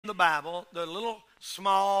the Bible, the little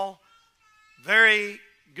small, very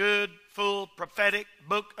good, full, prophetic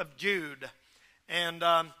book of Jude. And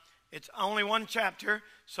it's only one chapter,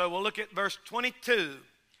 so we'll look at verse 22.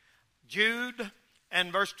 Jude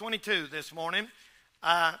and verse 22 this morning.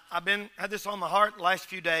 I've had this on my heart the last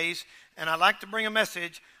few days, and I'd like to bring a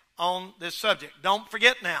message on this subject. Don't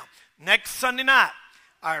forget now, next Sunday night,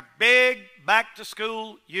 our big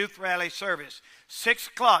back-to-school youth rally service. 6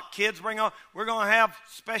 o'clock, kids bring on. We're going to have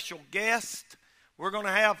special guests. We're going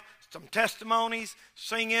to have some testimonies,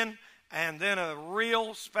 singing, and then a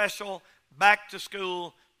real special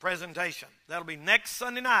back-to-school presentation. That'll be next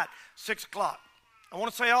Sunday night, 6 o'clock. I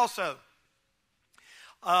want to say also,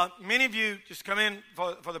 many of you just come in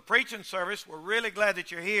for the preaching service. We're really glad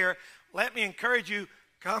that you're here. Let me encourage you,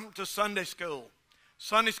 come to Sunday school.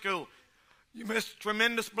 Sunday school. You missed a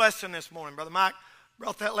tremendous blessing this morning. Brother Mike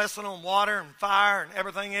brought that lesson on water and fire and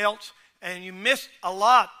everything else, and you missed a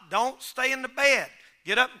lot. Don't stay in the bed.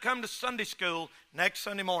 Get up and come to Sunday school next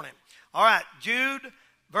Sunday morning. All right, Jude,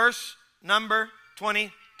 verse number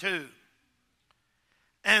 22.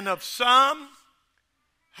 And of some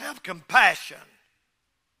have compassion,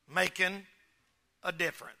 making a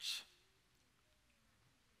difference.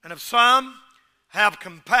 And of some have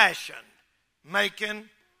compassion, making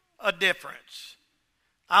a difference.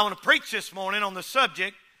 I want to preach this morning on the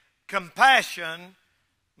subject, compassion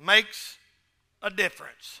makes a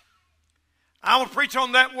difference. I want to preach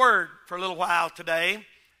on that word for a little while today,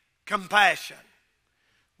 compassion.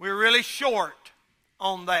 We're really short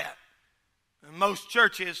on that in most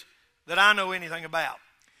churches that I know anything about.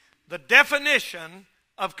 The definition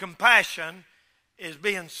of compassion is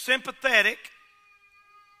being sympathetic,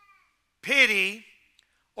 pity,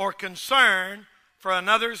 or concern for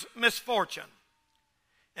another's misfortune.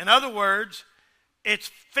 In other words,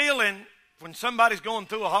 it's feeling when somebody's going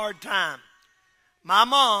through a hard time. My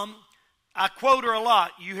mom, I quote her a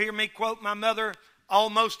lot. You hear me quote my mother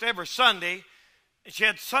almost every Sunday. She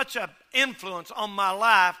had such an influence on my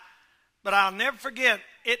life, but I'll never forget,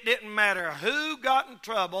 it didn't matter who got in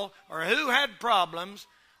trouble or who had problems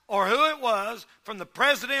or who it was, from the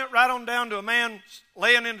president right on down to a man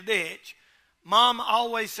laying in the ditch. Mom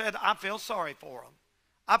always said, I feel sorry for him.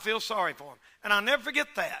 I feel sorry for him. And I'll never forget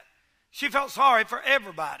that. She felt sorry for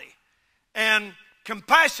everybody. And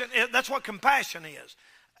compassion, that's what compassion is.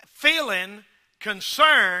 Feeling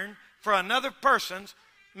concern for another person's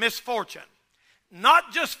misfortune.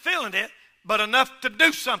 Not just feeling it, but enough to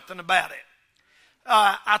do something about it.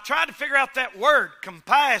 I tried to figure out that word,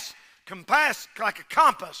 compass like a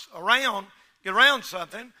compass get around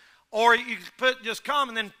something, or you could put just calm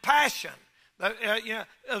and then passion. It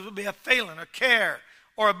would be a feeling, a care,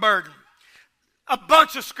 or a burden. A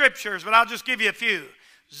bunch of scriptures, but I'll just give you a few.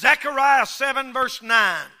 Zechariah 7 verse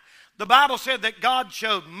 9. The Bible said that God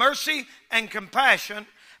showed mercy and compassion,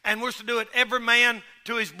 and we're to do it every man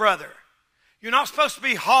to his brother. You're not supposed to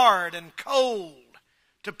be hard and cold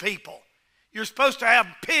to people. You're supposed to have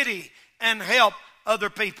pity and help other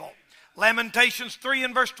people. Lamentations 3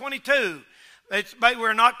 and verse 22. But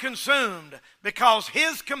we're not consumed because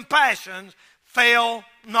his compassions fail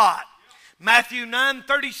not. Matthew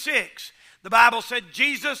 9:36. The Bible said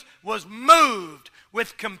Jesus was moved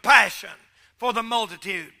with compassion for the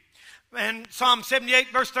multitude. And Psalm 78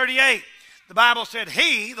 verse 38. The Bible said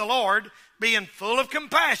he, the Lord, being full of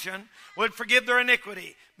compassion, would forgive their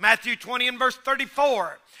iniquity. Matthew 20 and verse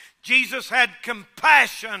 34. Jesus had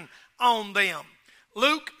compassion on them.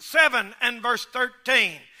 Luke 7 and verse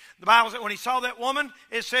 13. The Bible said when he saw that woman,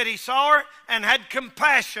 it said he saw her and had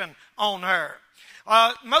compassion on her.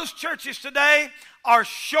 Most churches today are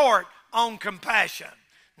short on compassion.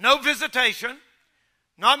 No visitation,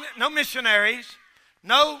 no missionaries,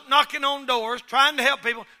 no knocking on doors, trying to help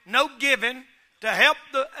people, no giving to help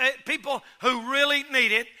the people who really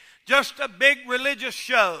need it, just a big religious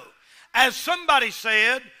show. As somebody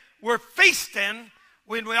said, we're feasting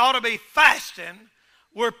when we ought to be fasting.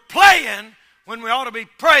 We're playing when we ought to be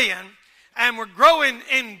praying. And we're growing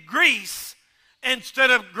in grease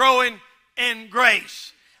instead of growing in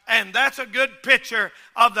grace. And that's a good picture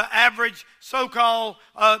of the average so-called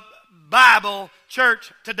Bible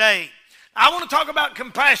church today. I want to talk about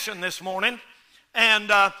compassion this morning.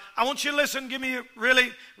 And I want you to listen, give me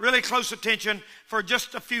really, really close attention for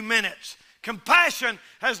just a few minutes. Compassion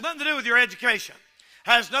has nothing to do with your education.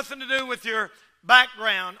 Has nothing to do with your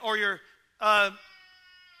background or your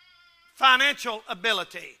financial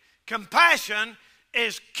ability. Compassion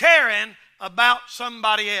is caring about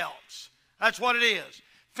somebody else. That's what it is.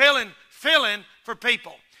 Feeling for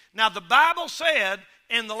people. Now the Bible said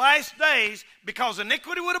in the last days, because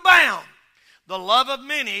iniquity would abound, the love of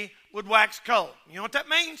many would wax cold. You know what that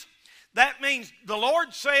means? That means the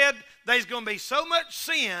Lord said there's going to be so much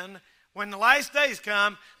sin when the last days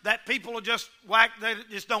come that people will just they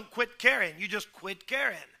just don't quit caring. You just quit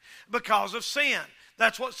caring because of sin.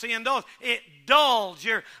 That's what sin does. It dulls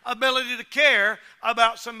your ability to care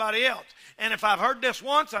about somebody else. And if I've heard this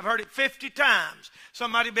once, I've heard it 50 times.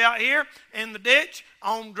 Somebody be out here in the ditch,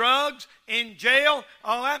 on drugs, in jail,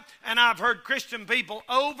 all that. And I've heard Christian people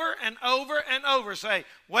over and over and over say,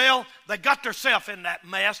 well, they got themselves in that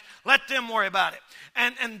mess. Let them worry about it.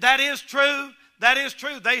 And that is true. That is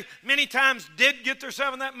true. They many times did get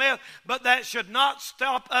themselves in that mess, but that should not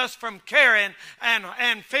stop us from caring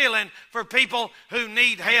and feeling for people who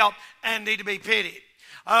need help and need to be pitied.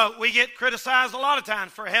 We get criticized a lot of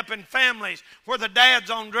times for helping families where the dad's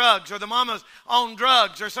on drugs or the mama's on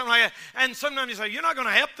drugs or something like that. And sometimes you say, you're not going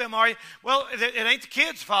to help them, are you? Well, it ain't the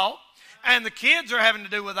kids' fault. And the kids are having to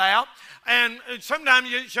do without. And sometimes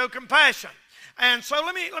you show compassion. And so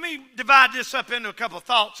let me divide this up into a couple of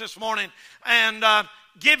thoughts this morning and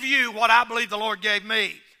give you what I believe the Lord gave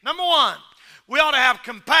me. Number one, we ought to have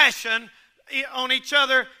compassion on each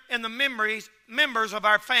other and the members of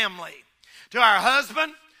our family. To our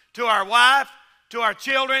husband, to our wife, to our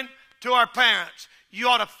children, to our parents. You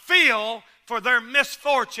ought to feel for their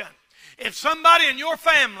misfortune. If somebody in your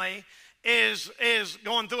family is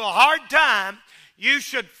going through a hard time, you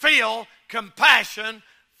should feel compassion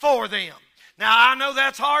for them. Now, I know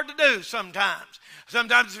that's hard to do sometimes.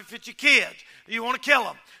 Sometimes if it's your kids, you want to kill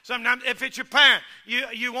them. Sometimes if it's your parent,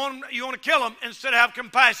 you want to kill them instead of have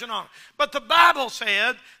compassion on them. But the Bible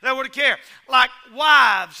said that we're to care. Like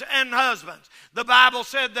wives and husbands. The Bible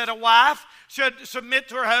said that a wife should submit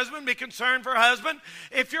to her husband, be concerned for her husband.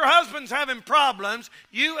 If your husband's having problems,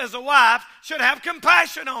 you as a wife should have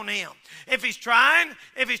compassion on him. If he's trying,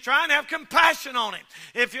 have compassion on him.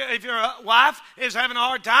 If your wife is having a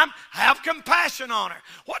hard time, have compassion on her.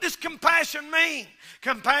 What does compassion mean?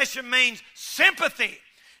 Compassion means sympathy.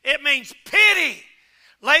 It means pity.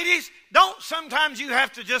 Ladies, don't sometimes you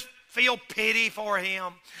have to just feel pity for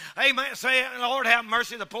him. Amen. Say, Lord, have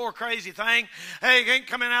mercy, the poor crazy thing. Hey, he ain't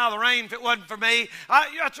coming out of the rain if it wasn't for me.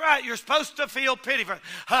 That's right. You're supposed to feel pity for him.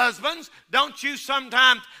 Husbands, don't you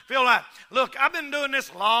sometimes feel like, look, I've been doing this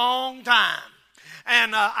a long time.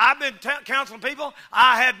 And I've been counseling people.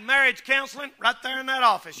 I had marriage counseling right there in that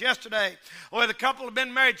office yesterday with a couple have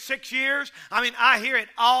been married 6 years. I mean, I hear it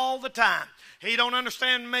all the time. He don't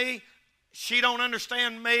understand me. She don't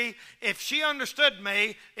understand me. If she understood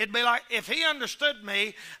me, it'd be like, if he understood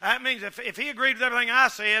me, that means if he agreed with everything I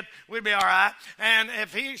said, we'd be all right. And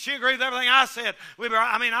if she agreed with everything I said, we'd be all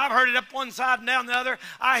right. I mean, I've heard it up one side and down the other.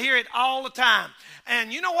 I hear it all the time.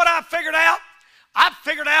 And you know what I've figured out? I've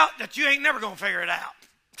figured out that you ain't never going to figure it out.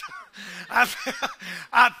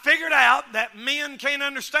 I've figured out that men can't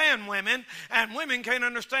understand women and women can't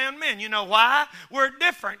understand men. You know why? We're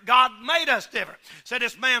different. God made us different. So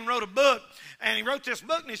this man wrote a book, and he wrote this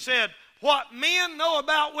book and he said, what men know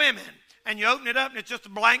about women. And you open it up and it's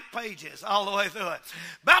just blank pages all the way through it.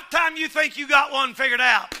 About time you think you got one figured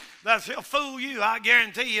out, he'll fool you, I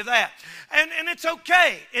guarantee you that. And it's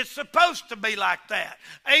okay. It's supposed to be like that.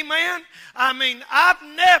 Amen? I mean, I've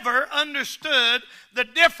never understood the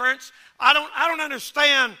difference. I don't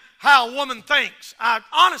understand how a woman thinks.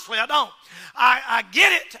 Honestly, I don't. I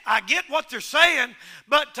get it. I get what they're saying.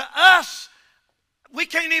 But to us, we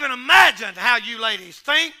can't even imagine how you ladies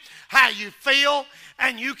think, how you feel,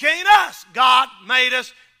 and you can't us. God made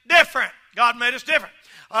us different. God made us different.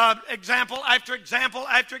 Example after example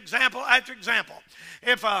after example after example.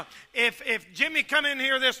 If Jimmy come in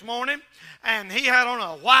here this morning and he had on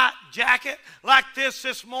a white jacket like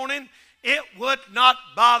this morning, it would not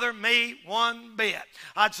bother me one bit.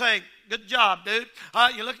 I'd say, good job, dude.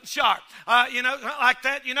 You're looking sharp. Like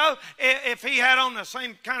that, if he had on the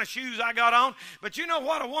same kind of shoes I got on. But you know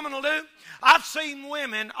what a woman will do? I've seen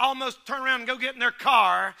women almost turn around and go get in their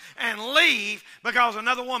car and leave because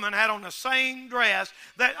another woman had on the same dress.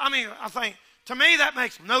 I think, to me, that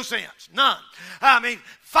makes no sense. None. I mean,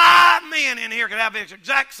 5 men in here could have the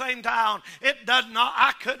exact same tie on. It does not.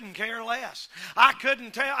 I couldn't care less. I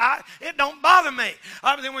couldn't tell. It don't bother me.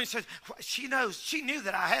 Then when he says, she knew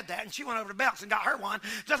that I had that, and she went over to Belts and got her one,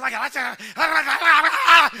 just like that,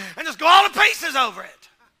 and just go all to pieces over it.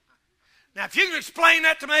 Now, if you can explain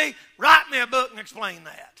that to me, write me a book and explain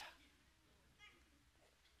that.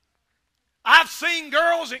 I've seen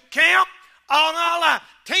girls at camp all my life,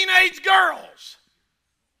 teenage girls.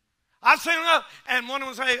 I've seen them, and one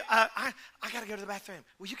of them say, I got to go to the bathroom.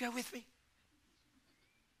 Will you go with me?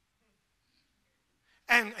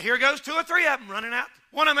 And here goes 2 or 3 of them running out.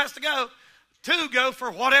 One of them has to go. 2 go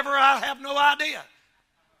for whatever, I have no idea.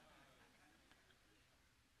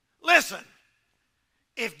 Listen,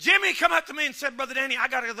 if Jimmy come up to me and said, Brother Danny, I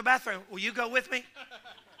got to go to the bathroom, will you go with me?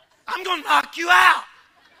 I'm going to knock you out.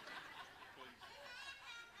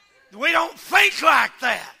 We don't think like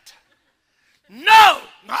that. No, I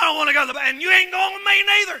don't want to go to the bathroom, and you ain't going with me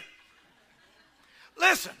neither.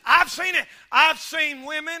 Listen, I've seen it. I've seen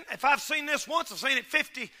women, if I've seen this once, I've seen it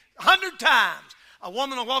 50, 100 times. A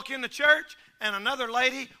woman will walk into church, and another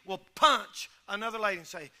lady will punch another lady and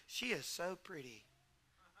say, she is so pretty.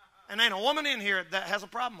 And ain't a woman in here that has a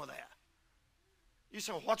problem with that. You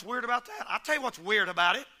say, well, what's weird about that? I'll tell you what's weird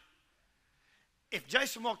about it. If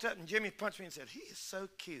Jason walked up and Jimmy punched me and said, he is so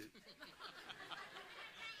cute.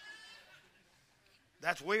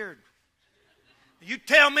 That's weird. You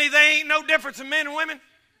tell me there ain't no difference in men and women?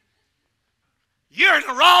 You're in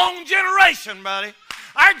the wrong generation, buddy.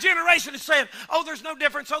 Our generation is saying, oh, there's no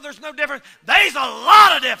difference, oh, there's no difference. There's a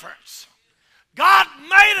lot of difference. God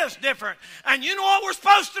made us different. And you know what we're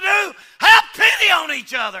supposed to do? Have pity on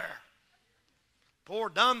each other. Poor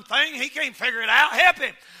dumb thing, he can't figure it out. Help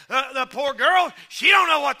him. The poor girl, she don't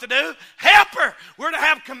know what to do. Help her. We're to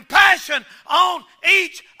have compassion on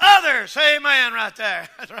each other. Say amen right there.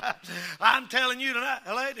 That's right. I'm telling you tonight,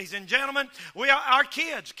 ladies and gentlemen, our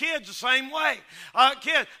kids the same way.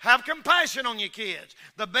 Kids, have compassion on your kids.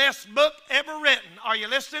 The best book ever written, are you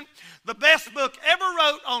listening? The best book ever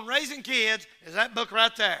wrote on raising kids is that book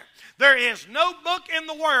right there. There is no book in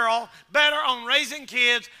the world better on raising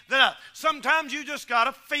kids than us. Sometimes you just got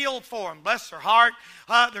to feel for them. Bless their heart.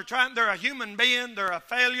 They're a human being. They're a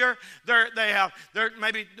failure. They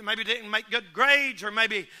maybe didn't make good grades, or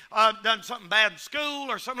maybe done something bad in school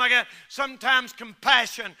or something like that. Sometimes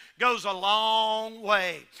compassion goes a long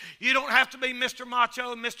way. You don't have to be Mr.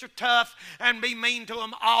 Macho and Mr. Tough and be mean to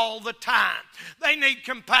them all the time. They need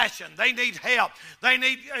compassion. They need help. They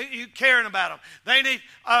need you caring about them. They need.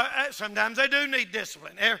 Sometimes they do need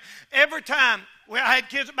discipline. Every time. I had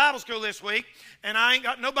kids at Bible school this week, and I ain't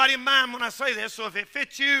got nobody in mind when I say this, so if it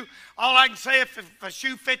fits you, all I can say, if a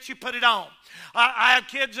shoe fits you, put it on. I had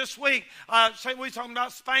kids this week, say we were talking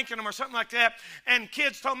about spanking them or something like that, and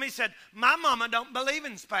kids told me, said, my mama don't believe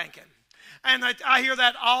in spanking. And I hear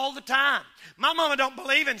that all the time. My mama don't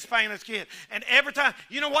believe in spanking this kid. And every time,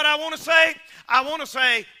 you know what I want to say? I want to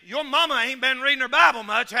say, your mama ain't been reading her Bible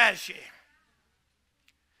much, has she?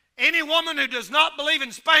 Any woman who does not believe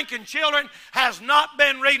in spanking children has not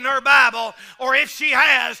been reading her Bible, or if she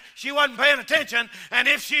has, she wasn't paying attention, and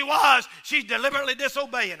if she was, she's deliberately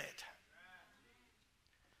disobeying it.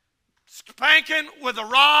 Spanking with a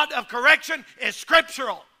rod of correction is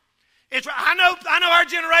scriptural. I know our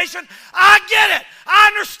generation, I get it,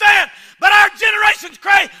 I understand, but our generation's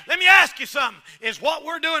crazy. Let me ask you something. Is what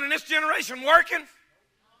we're doing in this generation working?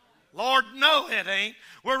 Lord, no, it ain't.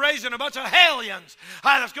 We're raising a bunch of hellions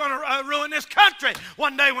that's going to ruin this country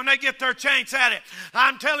one day when they get their chance at it.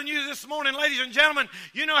 I'm telling you this morning, ladies and gentlemen,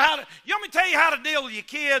 you want me to tell you how to deal with your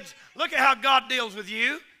kids? Look at how God deals with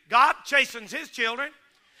you. God chastens his children.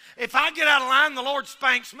 If I get out of line, the Lord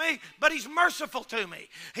spanks me, but he's merciful to me.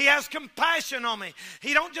 He has compassion on me.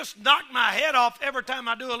 He don't just knock my head off every time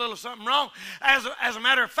I do a little something wrong. As a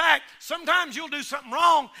matter of fact, sometimes you'll do something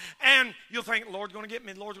wrong, and you'll think, the Lord's going to get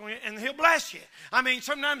me, the Lord's going to get me, and he'll bless you. I mean,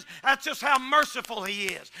 sometimes that's just how merciful he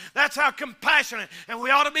is. That's how compassionate, and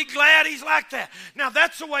we ought to be glad he's like that. Now,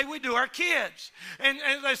 that's the way we do our kids. And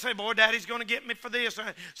they say, boy, Daddy's going to get me for this.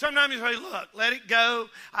 Sometimes you say, look, let it go.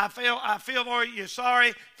 I feel for you. You're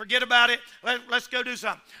sorry. Forget about it. Let's go do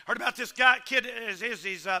something. Heard about this kid,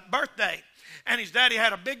 his birthday. And his daddy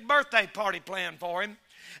had a big birthday party planned for him.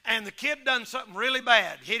 And the kid done something really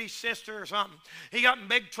bad. Hit his sister or something. He got in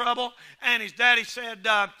big trouble. And his daddy said,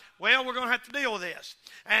 well, we're going to have to deal with this.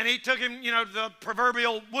 And he took him, to the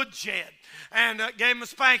proverbial woodshed and gave him a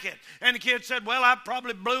spanking. And the kid said, well, I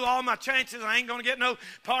probably blew all my chances. I ain't going to get no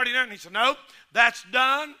party there. And he said, nope, that's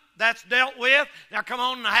done. That's dealt with. Now come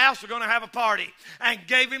on in the house. We're going to have a party. And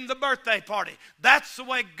gave him the birthday party. That's the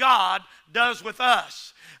way God does with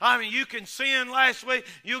us. I mean, you can sin last week.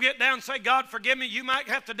 You get down and say, God, forgive me. You might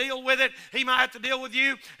have to deal with it. He might have to deal with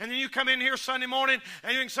you. And then you come in here Sunday morning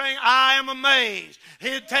and you can say, I am amazed.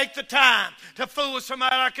 He'd take the time to fool with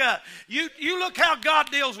somebody like us. You look how God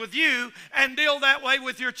deals with you and deal that way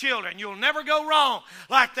with your children. You'll never go wrong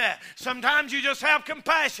like that. Sometimes you just have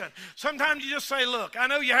compassion. Sometimes you just say, look, I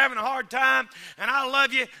know you're having a hard time and I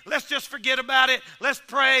love you. Let's just forget about it. Let's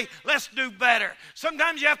pray. Let's do better.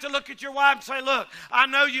 Sometimes you have to look at your wife and say, look, I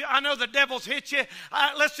know the devil's hit you.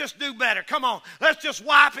 Let's just do better. Come on. Let's just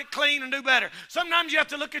wipe it clean and do better. Sometimes you have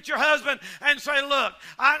to look at your husband and say, look,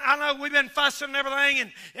 I know we've been fussing and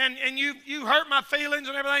everything, and you hurt my feelings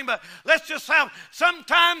and everything, but let's just have,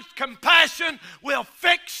 sometimes compassion will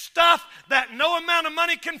fix stuff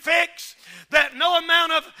can fix, that no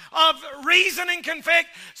amount of reasoning can fix.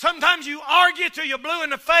 Sometimes you argue till you're blue in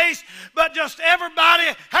the face, but just everybody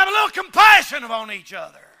have a little compassion upon each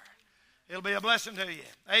other. It'll be a blessing to you.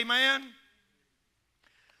 Amen.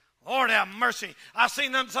 Lord have mercy. I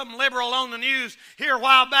seen something liberal on the news here a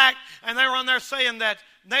while back, and they were on there saying that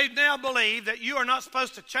they now believe that you are not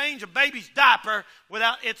supposed to change a baby's diaper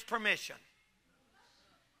without its permission.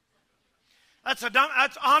 That's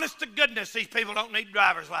honest to goodness, these people don't need a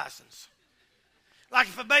driver's license. Like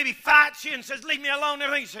if a baby fights you and says, leave me alone,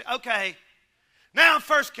 everything, you say, okay. Now,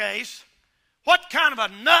 first case, what kind of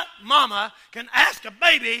a nut mama can ask a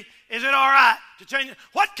baby, is it all right to change it?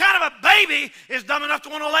 What kind of a baby is dumb enough to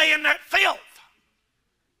want to lay in that filth?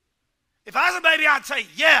 If I was a baby, I'd say,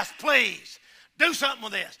 yes, please. Do something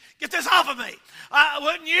with this. Get this off of me.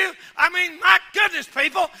 Wouldn't you? I mean, my goodness,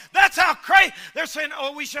 people. That's how crazy. They're saying,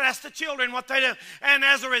 oh, we should ask the children what they do. And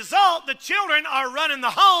as a result, the children are running the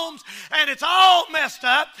homes, and it's all messed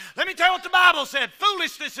up. Let me tell you what the Bible said.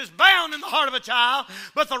 Foolishness is bound in the heart of a child,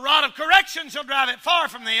 but the rod of correction shall drive it far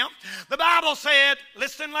from them. The Bible said,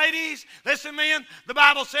 listen, ladies, listen, men. The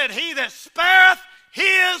Bible said, he that spareth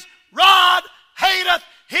his rod hateth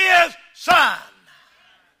his son.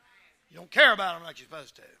 You don't care about them like you're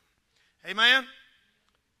supposed to. Amen?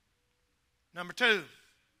 Number 2,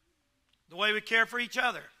 the way we care for each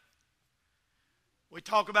other. We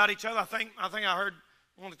talk about each other. I think I heard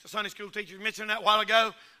one of the Sunday school teachers mention that a while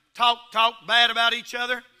ago. Talk bad about each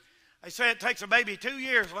other. They say it takes a baby 2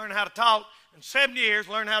 years to learn how to talk and 7 years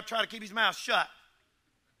to learn how to try to keep his mouth shut.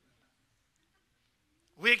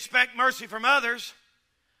 We expect mercy from others.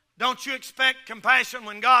 Don't you expect compassion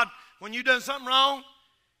when you've done something wrong?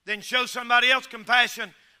 Then show somebody else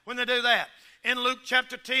compassion when they do that. In Luke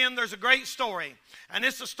chapter 10, there's a great story. And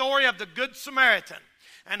it's the story of the Good Samaritan.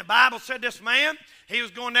 And the Bible said this man, he was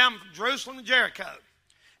going down from Jerusalem to Jericho.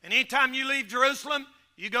 And anytime you leave Jerusalem,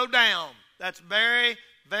 you go down. That's very,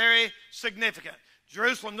 very significant.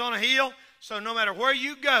 Jerusalem's on a hill, so no matter where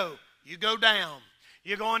you go down.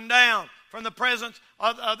 You're going down from the presence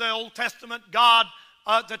of the Old Testament God,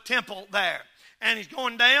 the temple there. And he's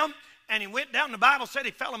going down. And he went down, the Bible said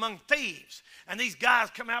he fell among thieves. And these guys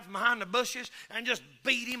come out from behind the bushes and just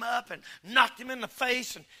beat him up and knocked him in the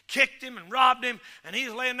face and kicked him and robbed him. And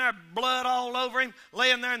he's laying there, blood all over him,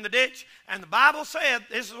 laying there in the ditch. And the Bible said,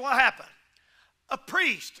 this is what happened. A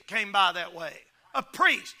priest came by that way. A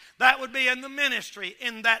priest. That would be in the ministry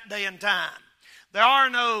in that day and time. There are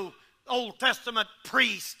no Old Testament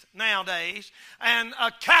priest nowadays. And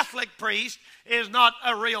a Catholic priest is not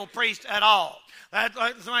a real priest at all. That's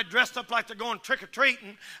like somebody dressed up like they're going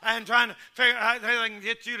trick-or-treating and trying to figure out how they can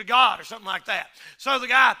get you to God or something like that. So the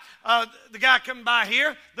guy coming by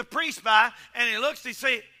here, the priest by, and he looks, he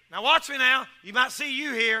says, now watch me now, you might see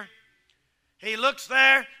you here. He looks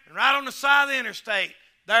there, and right on the side of the interstate,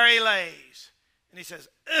 there he lays. And he says,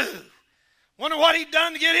 ew, wonder what he'd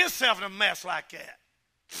done to get himself in a mess like that.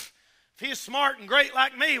 If he was smart and great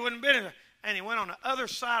like me, he wouldn't have been in it. And he went on the other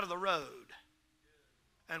side of the road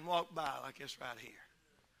and walked by like this right here.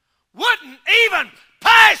 Wouldn't even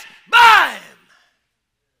pass by him.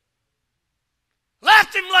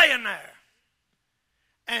 Left him laying there.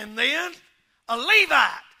 And then a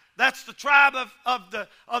Levite, that's the tribe of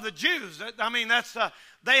the Jews. I mean,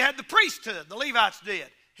 they had the priesthood, the Levites did.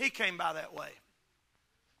 He came by that way.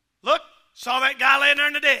 Look, saw that guy laying there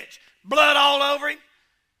in the ditch. Blood all over him.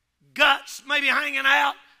 Guts maybe hanging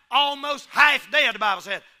out. Almost half dead, the Bible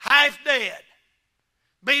said. Half dead.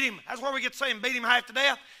 Beat him. That's where we get saying beat him half to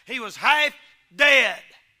death. He was half dead.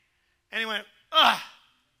 And he went, ugh.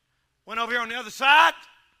 Went over here on the other side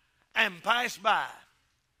and passed by.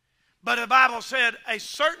 But the Bible said a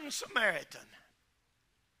certain Samaritan.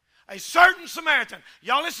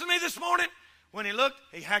 Y'all listen to me this morning? When he looked,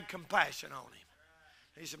 he had compassion on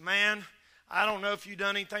him. He said, man, I don't know if you've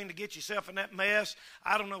done anything to get yourself in that mess.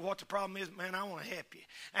 I don't know what the problem is. Man, I want to help you.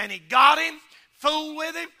 And he got him, fooled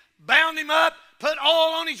with him, bound him up, put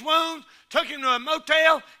oil on his wounds, took him to a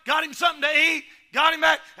motel, got him something to eat, got him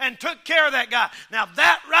back, and took care of that guy. Now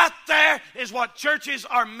that right there is what churches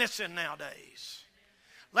are missing nowadays.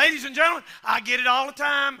 Ladies and gentlemen, I get it all the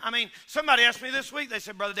time. I mean, somebody asked me this week, they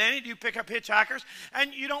said, Brother Danny, do you pick up hitchhikers?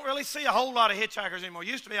 And you don't really see a whole lot of hitchhikers anymore. It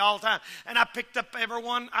used to be all the time. And I picked up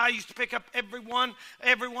everyone. I used to pick up everyone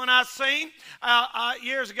I've seen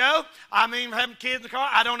years ago. I mean, having kids in the car,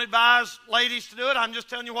 I don't advise ladies to do it. I'm just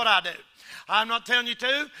telling you what I do. I'm not telling you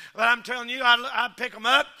to, but I'm telling you I'd pick them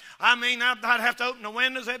up. I mean, I'd have to open the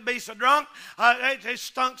windows. They'd be so drunk. It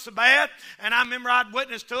stunk so bad. And I remember I'd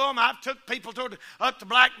witnessed to them. I took people up to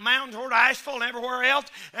Black Black Mountain toward Asheville and everywhere else.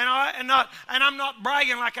 And I'm not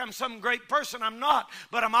bragging like I'm some great person. I'm not.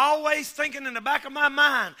 But I'm always thinking in the back of my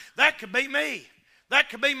mind, that could be me.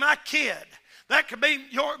 That could be my kid. That could be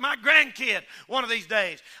my grandkid one of these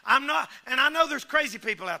days. I'm not, and I know there's crazy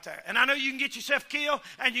people out there. And I know you can get yourself killed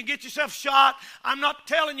and you can get yourself shot. I'm not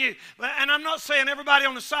telling you, and I'm not saying everybody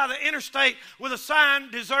on the side of the interstate with a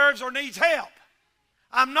sign deserves or needs help.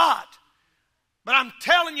 I'm not. But I'm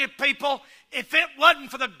telling you, people, if it wasn't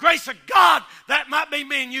for the grace of God, that might be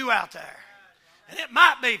me and you out there. And it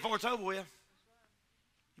might be before it's over with.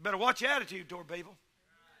 You better watch your attitude toward people.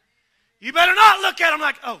 You better not look at them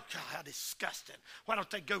like, oh, God, how disgusting. Why don't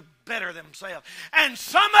they go better themselves? And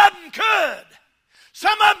some of them could.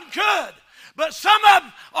 Some of them could. But some of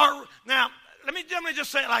them are, now, let me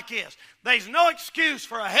just say it like this. There's no excuse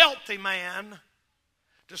for a healthy man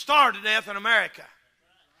to starve to death in America.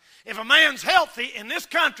 If a man's healthy in this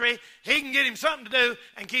country, he can get him something to do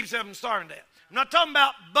and keep himself from starving to death. I'm not talking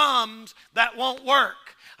about bums that won't work.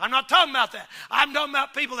 I'm not talking about that. I'm talking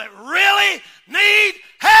about people that really need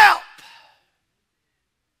help.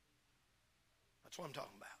 That's what I'm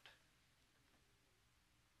talking about.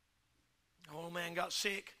 An old man got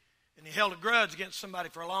sick, and he held a grudge against somebody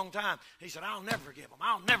for a long time. He said, I'll never forgive him.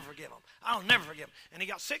 I'll never forgive him. I'll never forgive him. And he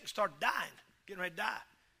got sick and started dying, getting ready to die.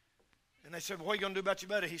 And they said, well, what are you going to do about your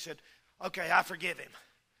buddy? He said, okay, I forgive him.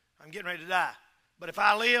 I'm getting ready to die. But if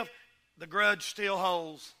I live, the grudge still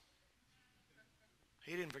holds.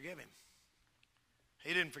 He didn't forgive him.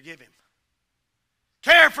 He didn't forgive him.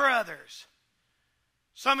 Care for others.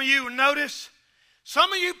 Some of you will notice,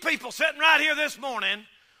 some of you people sitting right here this morning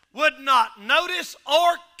would not notice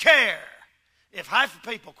or care if half the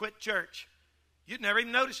people quit church. You'd never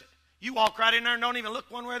even notice it. You walk right in there and don't even look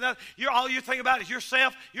one way or the other. All you think about is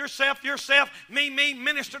yourself, yourself, yourself, me,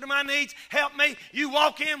 minister to my needs, help me. You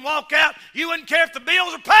walk in, walk out. You wouldn't care if the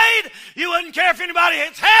bills are paid. You wouldn't care if anybody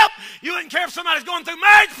gets help. You wouldn't care if somebody's going through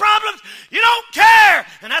marriage problems. You don't care.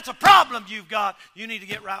 And that's a problem you've got. You need to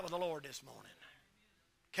get right with the Lord this morning.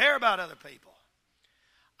 Care about other people.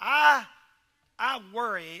 I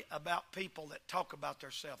worry about people that talk about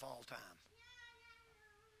themselves all the time.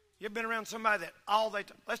 You ever been around somebody that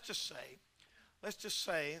let's just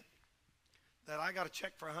say that I got a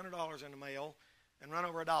check for $100 in the mail and run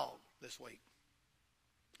over a dog this week.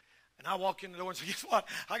 And I walk in the door and say, guess what?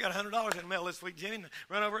 I got $100 in the mail this week, Jenny, and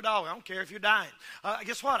run over a dog. I don't care if you're dying.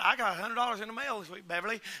 Guess what? I got $100 in the mail this week,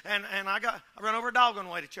 Beverly, and I run over a dog on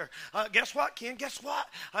the way to church. Guess what, Ken? Guess what?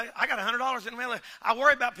 I got $100 in the mail. I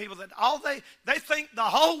worry about people that they think the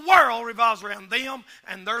whole world revolves around them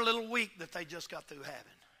and their little week that they just got through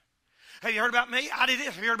having. Have you heard about me? I did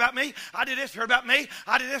this. Have you heard about me? I did this. Heard about me?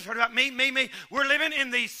 I did this. Heard about me? Me. We're living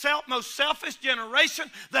in the most selfish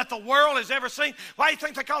generation that the world has ever seen. Why do you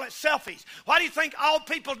think they call it selfies? Why do you think all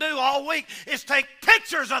people do all week is take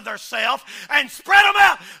pictures of themselves and spread them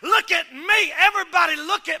out? Look at me. Everybody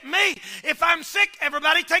look at me. If I'm sick,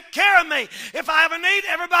 everybody take care of me. If I have a need,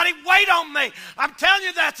 everybody wait on me. I'm telling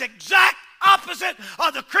you, that's exact opposite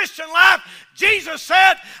of the Christian life. Jesus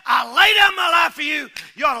said, I lay down my life for you.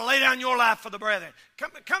 You ought to lay down your life for the brethren.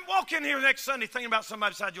 Come walk in here next Sunday thinking about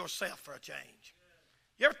somebody besides yourself for a change.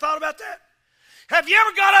 You ever thought about that? Have you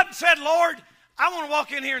ever got up and said, Lord, I want to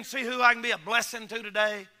walk in here and see who I can be a blessing to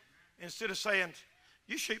today, instead of saying,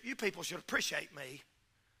 you people should appreciate me.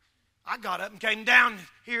 I got up and came down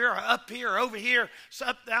here or up here or over here,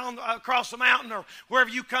 up down across the mountain or wherever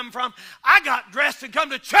you come from. I got dressed and come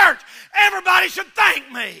to church. Everybody should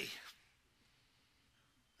thank me.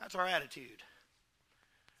 That's our attitude.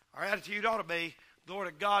 Our attitude ought to be, glory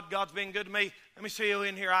to God, God's been good to me. Let me see who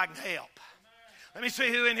in here I can help. Let me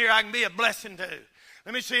see who in here I can be a blessing to.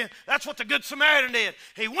 Let me see. That's what the Good Samaritan did.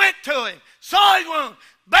 He went to him, saw his wound,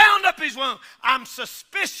 bound up his wound. I'm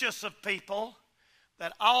suspicious of people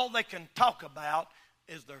that all they can talk about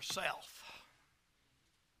is their self.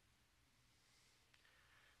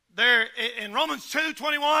 There in Romans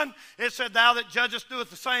 2:21, it said, thou that judgest doeth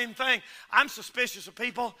the same thing. I'm suspicious of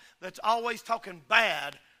people that's always talking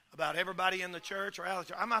bad about everybody in the church or out of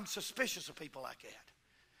the church. I'm suspicious of people like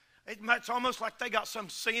that. It's almost like they got some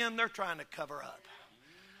sin they're trying to cover up.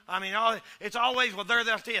 I mean, it's always, well, they're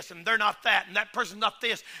not this, and they're not that, and that person's not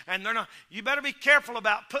this, and they're not. You better be careful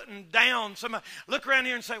about putting down somebody. Look around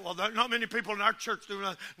here and say, well, not many people in our church do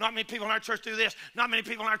that. Not many people in our church do this. Not many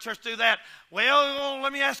people in our church do that. Well,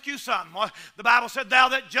 let me ask you something. The Bible said, thou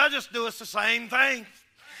that judgest doest the same thing.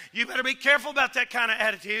 You better be careful about that kind of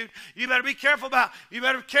attitude. You better be careful about, you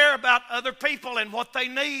better care about other people and what they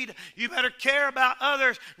need. You better care about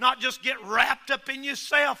others, not just get wrapped up in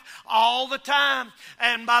yourself all the time.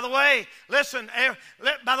 And by the way, listen,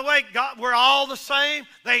 by the way, God, we're all the same.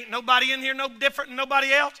 There ain't nobody in here no different than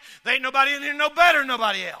nobody else. There ain't nobody in here no better than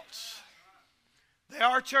nobody else. There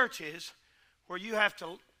are churches where you have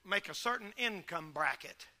to make a certain income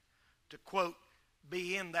bracket to, quote,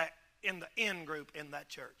 be in the in group in that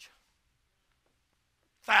church.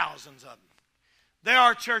 Thousands of them. There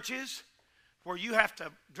are churches where you have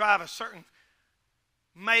to drive a certain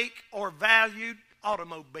make or valued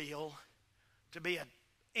automobile to be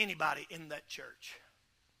anybody in that church.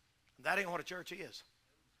 That ain't what a church is.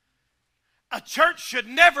 A church should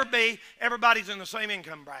never be everybody's in the same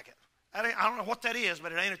income bracket. I don't know what that is,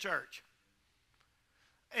 but it ain't a church.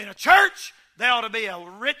 In a church, there ought to be a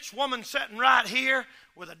rich woman sitting right here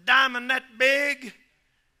with a diamond that big,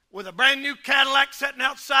 with a brand new Cadillac sitting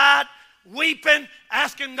outside, weeping,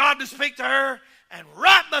 asking God to speak to her, and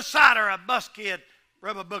right beside her, a bus kid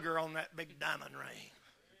rub a booger on that big diamond ring.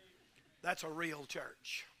 That's a real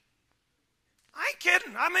church. I ain't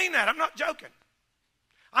kidding. I mean that. I'm not joking.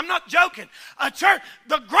 I'm not joking. A church,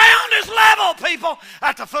 the ground is level, people,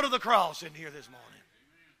 at the foot of the cross in here this morning.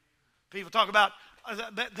 People talk about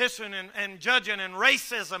this and judging and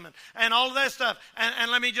racism and all of that stuff.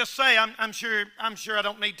 And let me just say, I'm sure I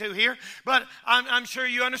don't need to here, but I'm sure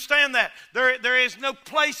you understand that. There is no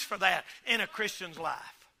place for that in a Christian's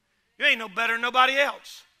life. You ain't no better than nobody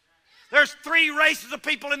else. There's three races of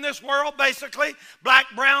people in this world, basically. Black,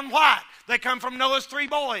 brown, white. They come from Noah's three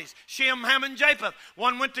boys, Shem, Ham, and Japheth.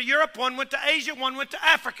 One went to Europe, one went to Asia, one went to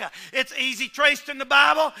Africa. It's easy traced in the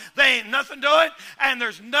Bible. They ain't nothing to it. And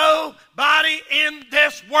there's nobody in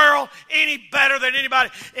this world any better than anybody.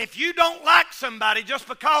 If you don't like somebody just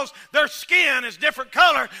because their skin is different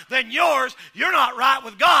color than yours, you're not right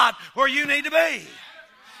with God where you need to be.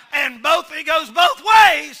 And it goes both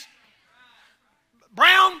ways.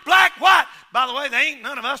 Brown, black, white. By the way, they ain't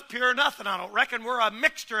none of us pure nothing. I don't reckon we're a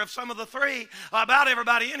mixture of some of the three, about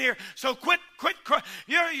everybody in here. So quit.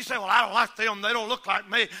 You say, well, I don't like them. They don't look like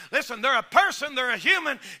me. Listen, they're a person. They're a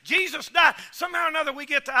human. Jesus died. Somehow or another, we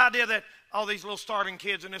get the idea that all these little starving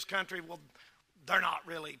kids in this country, well, they're not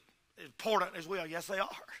really important as we are. Yes, they are.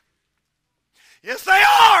 Yes, they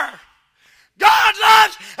are. God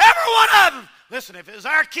loves every one of them. Listen, if it's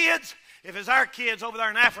our kids over there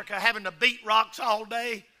in Africa having to beat rocks all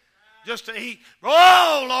day just to eat,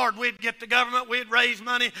 oh, Lord, we'd get the government, we'd raise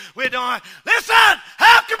money, we'd do it. Listen,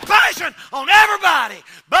 have compassion on everybody.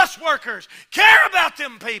 Bus workers, care about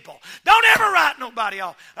them people. Don't ever write nobody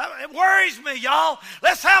off. It worries me, y'all.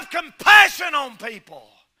 Let's have compassion on people.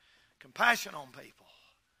 Compassion on people.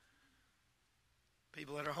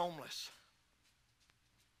 People that are homeless.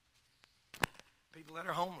 People that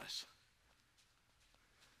are homeless.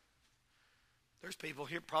 There's people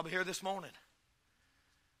here, probably here this morning,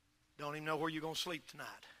 don't even know where you're going to sleep tonight.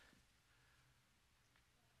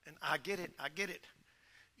 And I get it.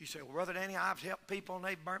 You say, well, Brother Danny, I've helped people and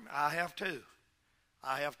they've burnt me. I have too.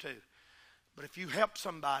 But if you help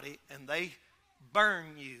somebody and they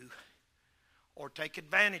burn you or take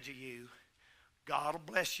advantage of you, God will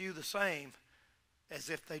bless you the same as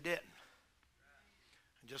if they didn't.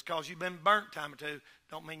 And just because you've been burnt a time or two,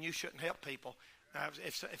 don't mean you shouldn't help people. Now,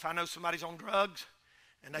 if I know somebody's on drugs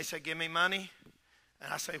and they say, give me money,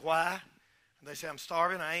 and I say, why? And they say, I'm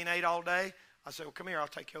starving, I ain't ate all day. I say, well, come here, I'll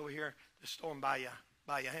take you over here to the store and buy you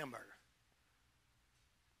a hamburger.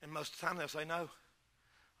 And most of the time they'll say no.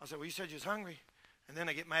 I say, well, you said you was hungry. And then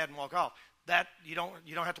they get mad and walk off. That, you don't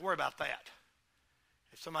have to worry about that.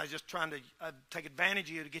 If somebody's just trying to take advantage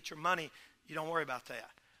of you to get your money, you don't worry about that.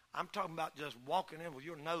 I'm talking about just walking in with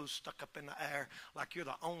your nose stuck up in the air like you're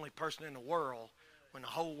the only person in the world when the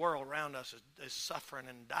whole world around us is suffering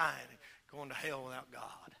and dying and going to hell without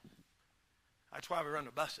God. That's why we run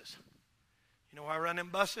the buses. You know why I run them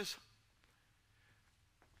buses?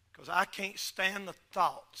 Because I can't stand the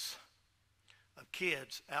thoughts of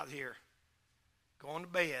kids out here going to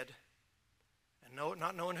bed and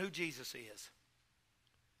not knowing who Jesus is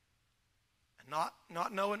and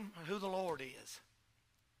not knowing who the Lord is.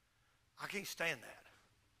 I can't stand that.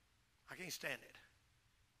 I can't stand it.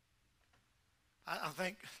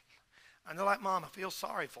 I know like Mama feels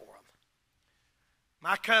sorry for them.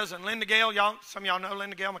 My cousin, Linda Gale, some of y'all know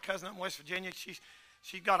Linda Gale, my cousin up in West Virginia.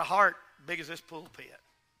 She's got a heart big as this pulpit.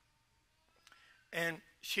 And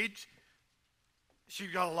she's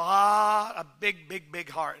got a big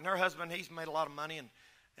heart. And her husband, he's made a lot of money,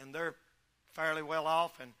 and they're fairly well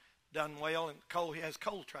off and done well. And he has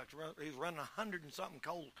coal trucks. He's running 100 and something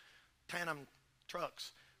coal tandem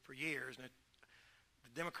trucks for years, and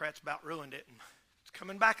the Democrats about ruined it. And it's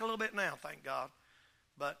coming back a little bit now, thank God.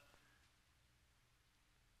 But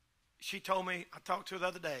she told me, I talked to her the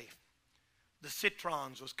other day, the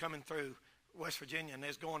Citrons was coming through West Virginia, and they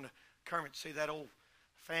was going to Kermit to see that old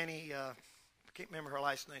Fanny, I can't remember her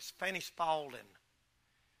last name, Fanny Spalding.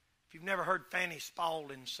 If you've never heard Fanny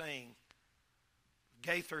Spalding sing,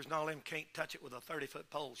 Gaithers and all them can't touch it with a 30-foot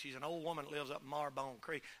pole. She's an old woman that lives up in Marbone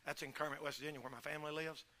Creek. That's in Kermit, West Virginia, where my family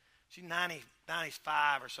lives. She's 90,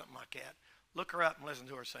 95 or something like that. Look her up and listen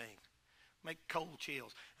to her sing. Make cold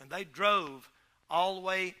chills. And they drove all the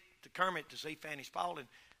way to Kermit to see Fanny Spalding.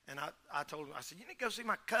 And I told them, I said, you need to go see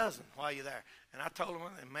my cousin while you're there. And I told them,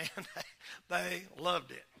 and man, they loved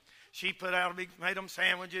it. She made them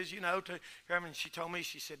sandwiches, to her. And she told me,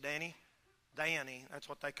 she said, Danny, that's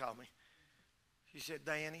what they call me. She said,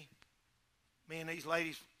 Danny, me and these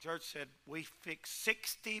ladies from church said, we fix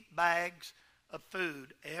 60 bags of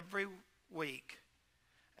food every week.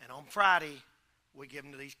 And on Friday, we give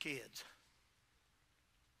them to these kids.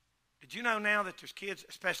 Did you know now that there's kids,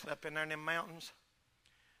 especially up in there in them mountains,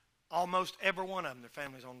 almost every one of them, their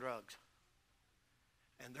family's on drugs.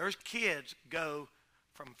 And there's kids go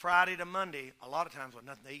from Friday to Monday, a lot of times with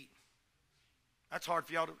nothing to eat. That's hard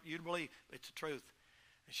for you to believe. It's the truth.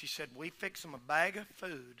 And she said, we fix them a bag of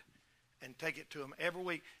food and take it to them every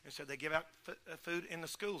week. And so they give out food in the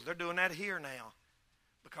schools. They're doing that here now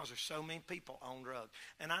because there's so many people on drugs.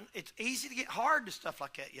 And it's easy to get hard to stuff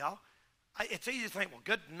like that, y'all. It's easy to think, well,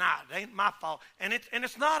 good night. It ain't my fault. And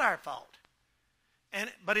it's not our fault.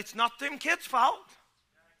 But it's not them kids' fault.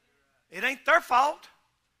 It ain't their fault.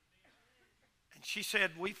 And she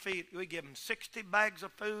said, we give them 60 bags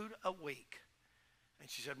of food a week. And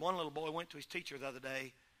she said, one little boy went to his teacher the other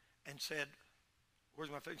day and said, where's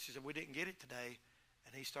my food? She said, we didn't get it today.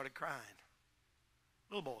 And he started crying.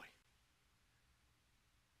 Little boy.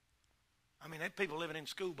 I mean, they had people living in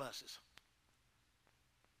school buses.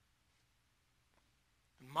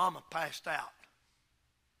 And mama passed out.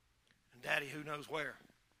 And daddy who knows where.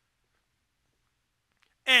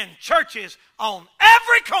 And churches on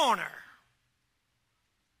every corner.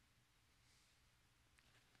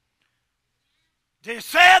 They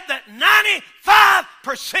said that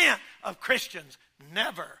 95% of Christians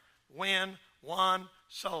never win one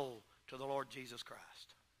soul to the Lord Jesus Christ.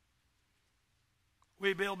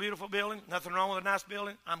 We build beautiful buildings. Nothing wrong with a nice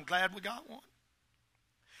building. I'm glad we got one.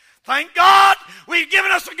 Thank God we've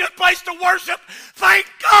given us a good place to worship. Thank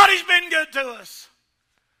God he's been good to us.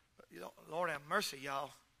 But, Lord have mercy,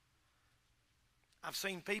 y'all. I've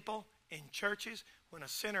seen people in churches, when a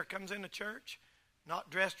sinner comes into church,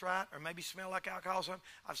 not dressed right, or maybe smell like alcohol or something,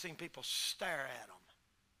 I've seen people stare at them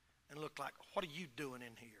and look like, what are you doing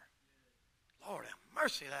in here? Lord have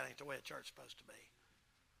mercy, that ain't the way a church's supposed to be.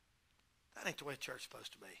 That ain't the way a church's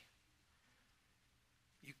supposed to be.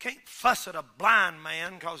 You can't fuss at a blind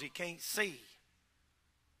man because he can't see.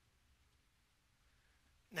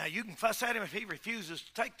 Now, you can fuss at him if he refuses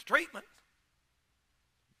to take the treatment,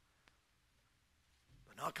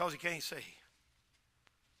 but not because he can't see.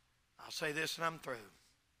 I'll say this and I'm through.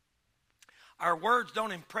 Our words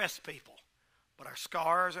don't impress people, but our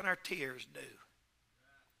scars and our tears do.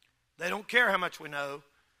 They don't care how much we know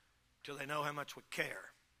till they know how much we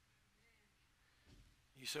care.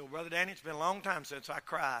 You say, well, Brother Danny, it's been a long time since I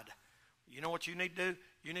cried. You know what you need to do?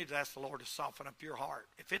 You need to ask the Lord to soften up your heart.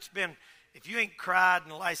 If you ain't cried in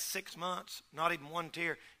the last 6 months, not even one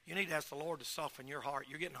tear, you need to ask the Lord to soften your heart.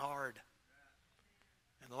 You're getting hard.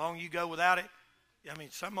 And the longer you go without it, I mean,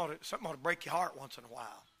 something ought to break your heart once in a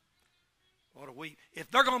while. What a weep.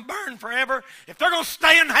 If they're going to burn forever, if they're going to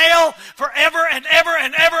stay in hell forever and ever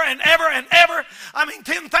and ever and ever and ever, I mean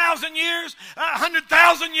 10,000 years,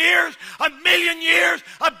 100,000 years, 1,000,000 years,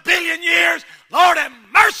 1,000,000,000 years, Lord have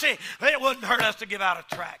mercy. It wouldn't hurt us to give out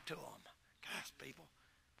a tract to them. Gosh, people.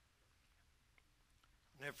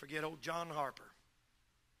 I'll never forget old John Harper.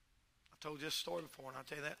 I told you this story before, and I'll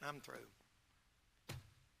tell you that, and I'm through.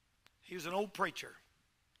 He was an old preacher.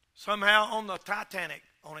 Somehow on the Titanic,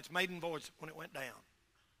 on its maiden voyage when it went down.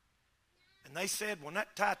 And they said when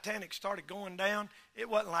that Titanic started going down, it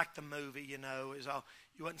wasn't like the movie, It was all,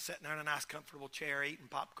 you wasn't sitting there in a nice comfortable chair eating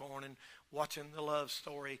popcorn and watching the love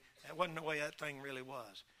story. That wasn't the way that thing really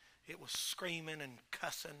was. It was screaming and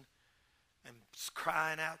cussing and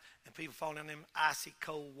crying out and people falling in them icy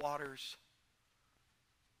cold waters.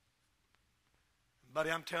 Buddy,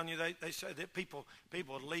 I'm telling you, they said that people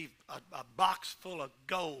would leave a box full of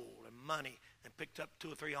gold and money and picked up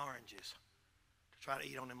 2 or 3 oranges to try to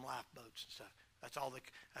eat on them lifeboats and stuff. That's all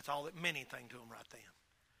that meant anything to them right then.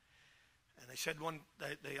 And they said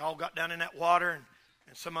they all got down in that water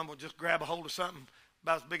and some of them would just grab a hold of something,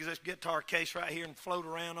 about as big as this guitar case right here, and float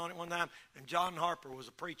around on it one time. And John Harper was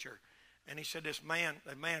a preacher. And he said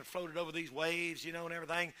the man floated over these waves, you know, and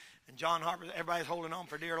everything. And John Harper, everybody's holding on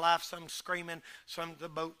for dear life, some screaming, some the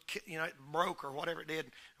boat, you know, it broke or whatever it did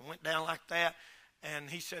and went down like that. And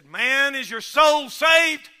he said, man, is your soul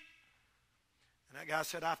saved? And that guy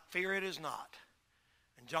said, I fear it is not.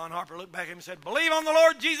 And John Harper looked back at him and said, believe on the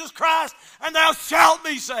Lord Jesus Christ, and thou shalt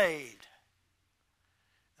be saved.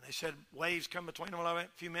 And they said, waves come between them a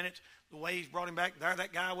few minutes. The waves brought him back. There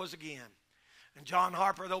that guy was again. And John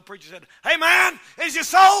Harper, the old preacher, said, hey, man, is your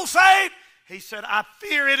soul saved? He said, I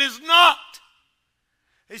fear it is not.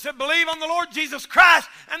 He said, believe on the Lord Jesus Christ,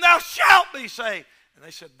 and thou shalt be saved. And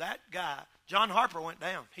they said, that guy, John Harper, went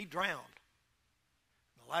down. He drowned.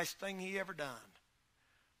 The last thing he ever done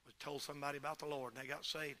was told somebody about the Lord, and they got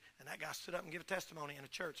saved. And that guy stood up and gave a testimony in a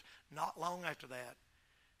church not long after that.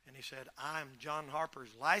 And he said, I'm John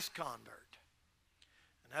Harper's last convert.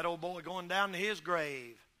 And that old boy going down to his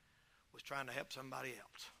grave was trying to help somebody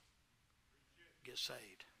else get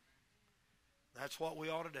saved. That's what we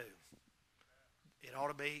ought to do. It ought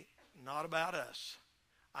to be not about us.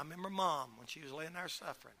 I remember Mom when she was laying there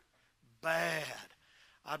suffering. Bad.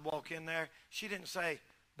 I'd walk in there. She didn't say,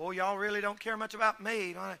 boy, y'all really don't care much about me.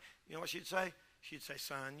 You know what she'd say? She'd say,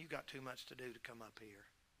 son, you got too much to do to come up here.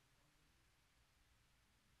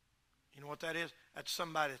 You know what that is? That's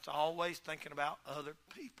somebody that's always thinking about other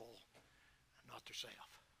people and not themselves.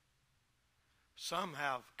 Some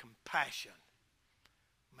have compassion,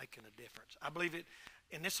 making a difference. I believe it.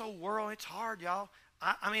 In this old world, it's hard, y'all.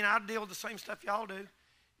 I mean, I deal with the same stuff y'all do.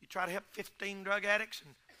 You try to help 15 drug addicts,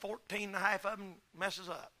 and 14 and a half of them messes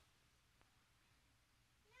up.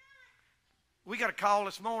 We got a call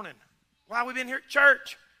this morning. Why we been here at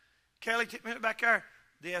church? Kelly took me back there.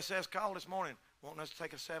 DSS called this morning, wanting us to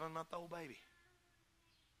take a 7-month-old baby.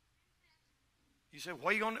 You said,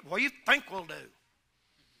 what do you think we'll do?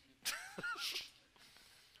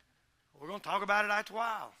 We're going to talk about it after a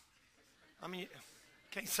while. I mean, you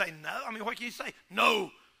can't say no. I mean, what can you say?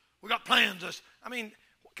 No, we got plans. I mean,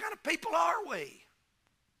 what kind of people are we?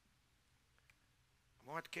 I'm going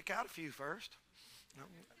to have to kick out a few first. No,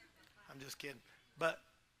 I'm just kidding. But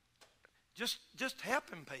just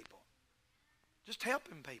helping people. Just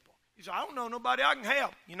helping people. You say, I don't know nobody I can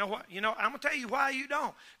help. You know what? I'm going to tell you why you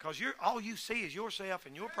don't. Because all you see is yourself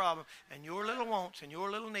and your problem and your little wants and your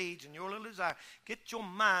little needs and your little desire. Get your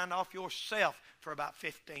mind off yourself for about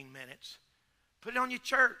 15 minutes. Put it on your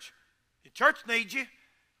church. Your church needs you.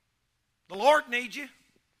 The Lord needs you.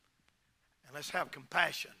 And let's have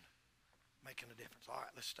compassion, making a difference. All right,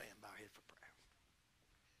 let's stand by here for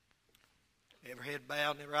prayer. Every head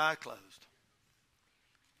bowed and every eye closed.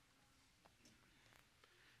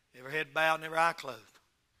 Every head bowed and every eye closed.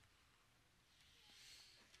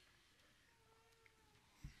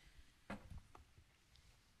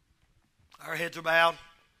 Our heads are bowed.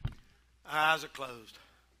 Our eyes are closed.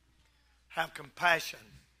 Have compassion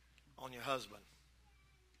on your husband.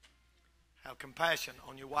 Have compassion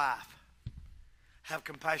on your wife. Have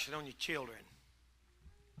compassion on your children.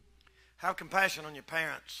 Have compassion on your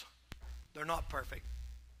parents. They're not perfect.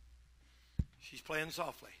 She's playing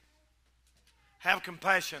softly. Have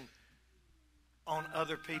compassion on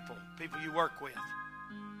other people, people you work with,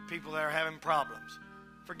 people that are having problems.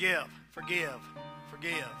 Forgive, forgive,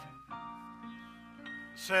 forgive.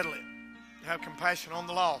 Settle it. Have compassion on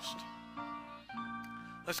the lost.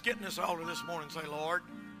 Let's get in this altar this morning and say, Lord,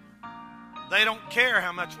 they don't care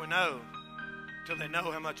how much we know till they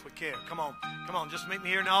know how much we care. Come on, just meet me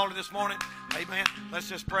here in the altar this morning. Amen. Let's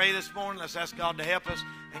just pray this morning. Let's ask God to help us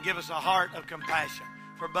and give us a heart of compassion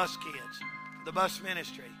for bus kids, the bus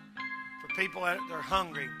ministry, for people that are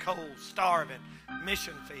hungry, cold, starving,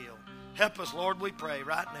 mission field. Help us, Lord, we pray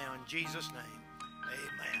right now in Jesus' name.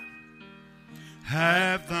 Amen.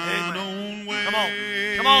 Have thine own way.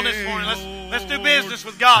 Come on this morning. Let's do business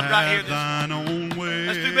with God right here this morning. Way.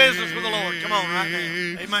 Let's do business with the Lord. Come on right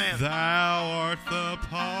now. Amen. Thou art the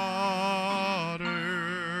potter,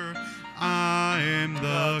 I am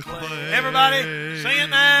the clay. Everybody, sing it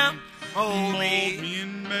now. Mold me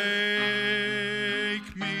and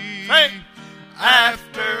make me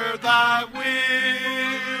after thy will.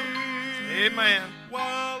 Amen.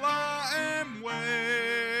 While I am waiting,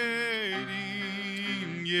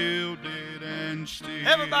 yielded and still.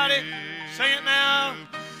 Everybody, sing it now.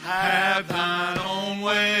 Have thine own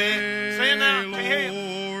way. Sing it now.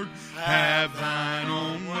 Lord, have thine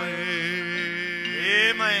own way.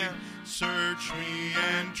 Amen. Search me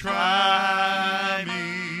and try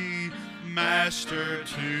me, Master,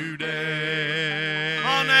 today.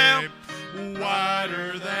 Come on now.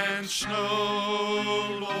 Whiter than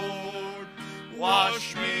snow, Lord, wash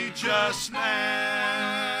precious Lamb,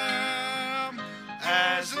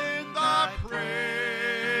 as in thy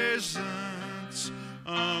presence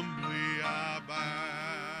humbly I bow.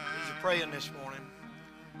 As you're praying this morning,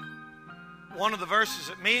 one of the verses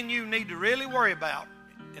that me and you need to really worry about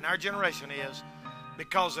in our generation is,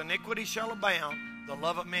 because iniquity shall abound, the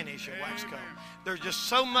love of many shall wax cold. There's just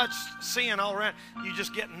so much sin all around, you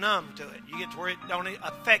just get numb to it. You get to where it don't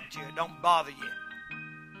affect you, it don't bother you.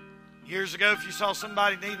 Years ago, if you saw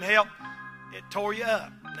somebody needing help, it tore you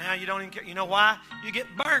up. Now you don't even care. You know why? You get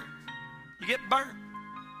burnt. You get burnt.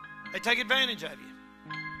 They take advantage of you.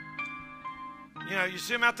 You know, you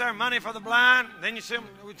see them out there, money for the blind, and then you see them,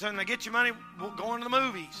 when they get you money, going to the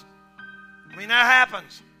movies. I mean, that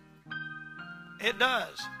happens. It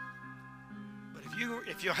does. But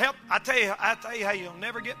if you help, I tell you how you'll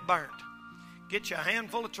never get burnt. Get you a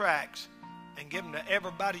handful of tracts and give them to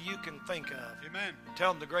everybody you can think of. Amen. And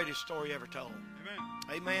tell them the greatest story ever told. Amen.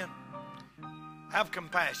 Amen. Have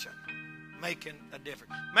compassion, making a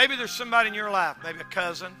difference. Maybe there's somebody in your life, maybe a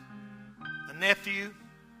cousin, a nephew.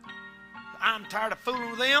 I'm tired of fooling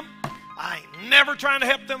with them. I ain't never trying to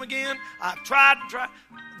help them again. I've tried and tried.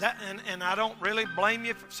 And I don't really blame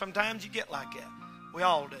you. Sometimes you get like that. We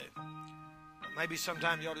all do. But maybe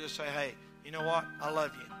sometimes you ought to just say, hey, you know what? I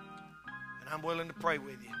love you. And I'm willing to pray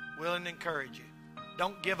with you. Willing to encourage you.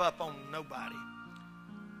 Don't give up on nobody.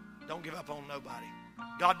 Don't give up on nobody.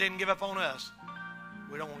 God didn't give up on us.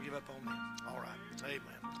 We don't want to give up on them. All right. Amen.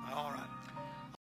 All right.